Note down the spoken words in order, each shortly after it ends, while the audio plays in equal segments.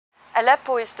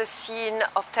Aleppo is the scene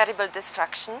of terrible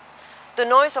destruction. The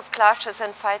noise of clashes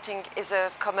and fighting is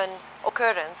a common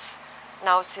occurrence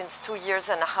now since 2.5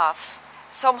 years.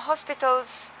 Some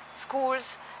hospitals,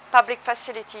 schools, public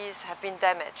facilities have been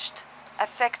damaged,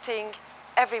 affecting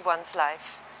everyone's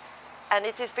life. And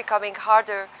it is becoming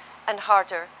harder and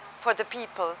harder for the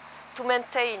people to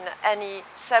maintain any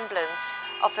semblance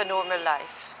of a normal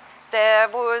life. There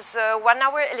was 1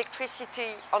 hour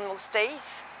electricity on most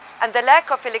days, and the lack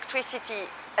of electricity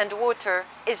and water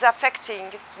is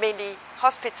affecting mainly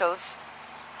hospitals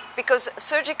because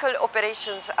surgical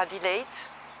operations are delayed,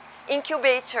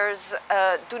 incubators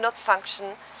do not function,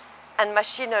 and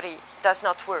machinery does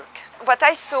not work. What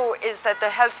I saw is that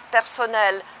the health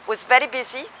personnel was very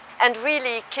busy and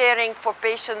really caring for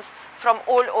patients from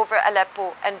all over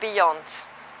Aleppo and beyond.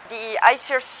 The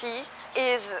ICRC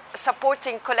is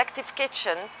supporting collective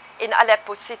kitchen in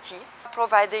Aleppo city,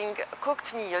 providing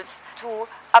cooked meals to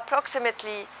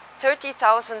approximately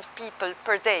 30,000 people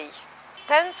per day.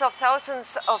 Tens of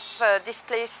thousands of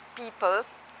displaced people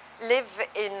live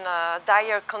in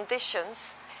dire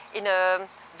conditions in a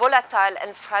volatile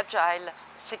and fragile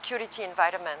security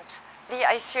environment. The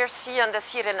ICRC and the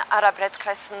Syrian Arab Red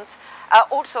Crescent are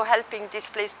also helping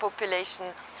displaced population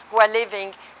who are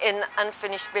living in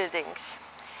unfinished buildings.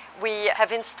 We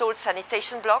have installed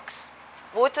sanitation blocks,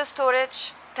 water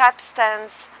storage, tap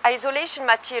stands, isolation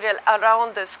material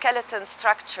around the skeleton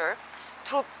structure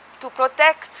to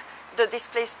protect the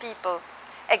displaced people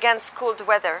against cold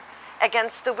weather,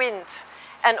 against the wind.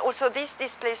 And also these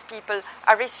displaced people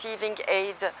are receiving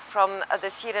aid from the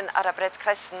Syrian Arab Red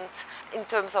Crescent in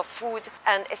terms of food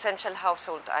and essential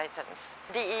household items.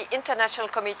 The International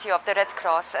Committee of the Red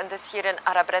Cross and the Syrian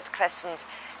Arab Red Crescent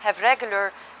have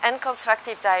regular and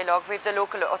constructive dialogue with the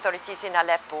local authorities in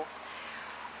Aleppo.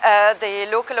 The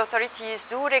local authorities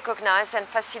do recognize and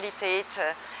facilitate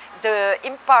the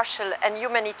impartial and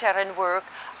humanitarian work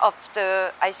of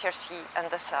the ICRC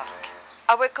and the SARC.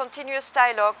 Our continuous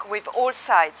dialogue with all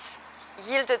sides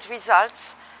yielded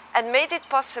results and made it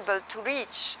possible to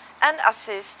reach and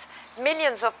assist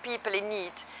millions of people in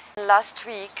need. Last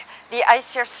week, the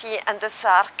ICRC and the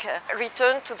SARC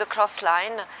returned to the cross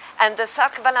line, and the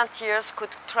SARC volunteers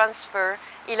could transfer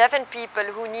 11 people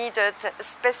who needed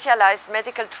specialized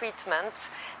medical treatment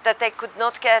that they could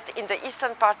not get in the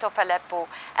eastern part of Aleppo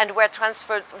and were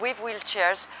transferred with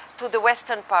wheelchairs to the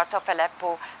western part of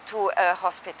Aleppo to a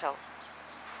hospital.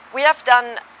 We have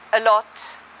done a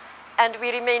lot, and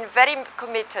we remain very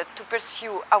committed to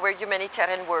pursue our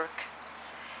humanitarian work.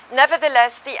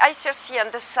 Nevertheless, the ICRC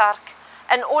and the SARC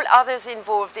and all others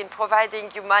involved in providing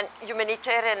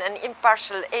humanitarian and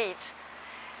impartial aid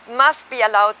must be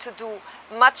allowed to do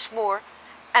much more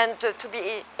and to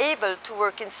be able to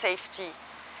work in safety.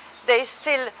 There is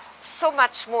still so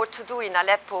much more to do in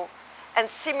Aleppo and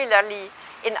similarly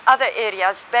in other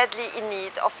areas badly in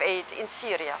need of aid in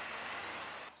Syria.